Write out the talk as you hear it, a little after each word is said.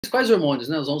Quais hormônios,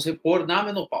 né, nós vamos repor na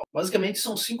menopausa? Basicamente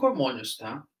são 5 hormônios,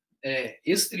 tá?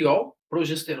 Estriol,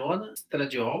 progesterona,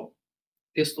 estradiol,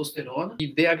 testosterona e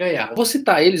DHA. Vou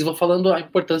citar eles, vou falando a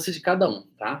importância de cada um,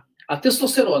 tá? A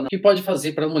testosterona, o que pode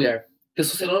fazer para a mulher?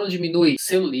 Testosterona diminui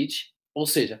celulite, ou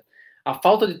seja, a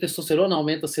falta de testosterona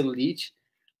aumenta a celulite,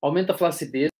 aumenta a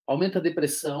flacidez, aumenta a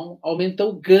depressão, aumenta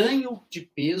o ganho de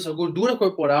peso, a gordura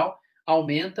corporal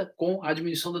aumenta com a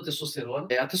diminuição da testosterona.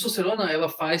 A testosterona, ela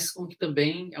faz com que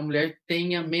também a mulher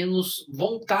tenha menos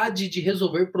vontade de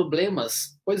resolver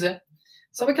problemas. Pois é.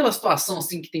 Sabe aquela situação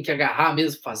assim que tem que agarrar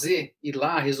mesmo, fazer, ir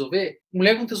lá, resolver?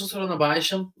 Mulher com testosterona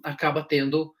baixa acaba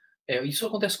tendo, isso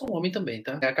acontece com o homem também,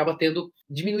 tá? Acaba tendo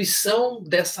diminuição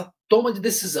dessa toma de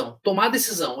decisão, tomar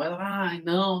decisão. Ela, ai,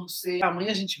 não sei,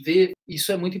 amanhã a gente vê.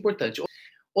 Isso é muito importante.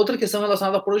 Outra questão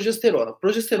relacionada à progesterona.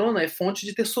 Progesterona é fonte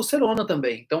de testosterona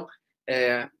também. Então,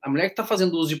 a mulher que está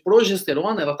fazendo uso de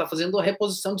progesterona, ela está fazendo a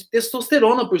reposição de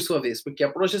testosterona por sua vez, porque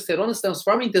a progesterona se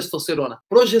transforma em testosterona.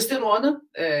 Progesterona,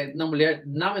 na mulher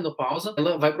na menopausa,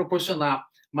 ela vai proporcionar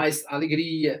mais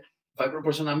alegria, vai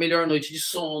proporcionar melhor noite de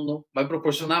sono, vai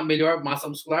proporcionar melhor massa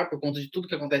muscular por conta de tudo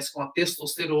que acontece com a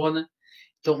testosterona.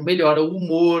 Então, melhora o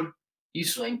humor.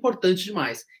 Isso é importante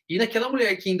demais. E naquela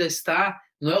mulher que ainda está,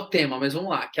 não é o tema, mas vamos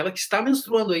lá, aquela que está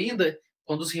menstruando ainda,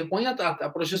 quando se repõe a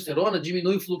progesterona,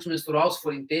 diminui o fluxo menstrual se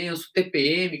for intenso,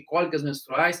 TPM, cólicas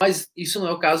menstruais, mas isso não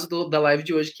é o caso da live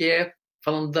de hoje, que é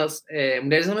falando das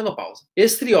mulheres na menopausa.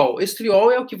 Estriol.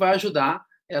 Estriol é o que vai ajudar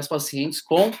as pacientes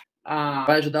com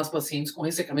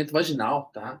ressecamento vaginal,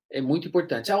 tá? É muito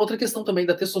importante. A outra questão também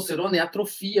da testosterona é a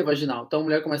atrofia vaginal. Então a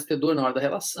mulher começa a ter dor na hora da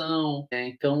relação,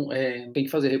 então tem que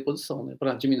fazer reposição, né,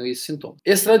 para diminuir esse sintoma.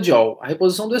 Estradiol. A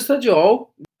reposição do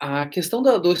estradiol, a questão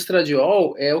do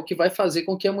estradiol é o que vai fazer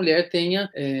com que a mulher tenha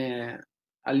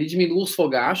ali diminua os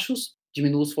fogachos,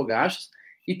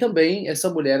 e também essa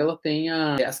mulher ela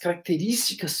tenha as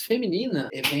características femininas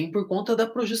vem por conta da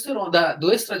progesterona,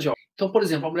 do estradiol. Então, por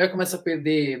exemplo, a mulher começa a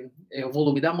perder o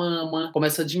volume da mama,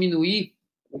 começa a diminuir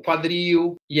o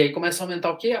quadril, e aí começa a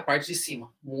aumentar o quê? A parte de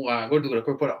cima, a gordura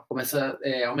corporal. Começa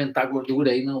a aumentar a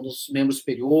gordura aí nos membros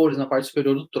superiores, na parte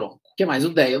superior do tronco. O que mais? O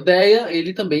DHA. O DHA,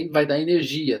 ele também vai dar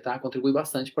energia, tá? Contribui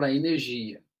bastante para a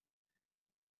energia.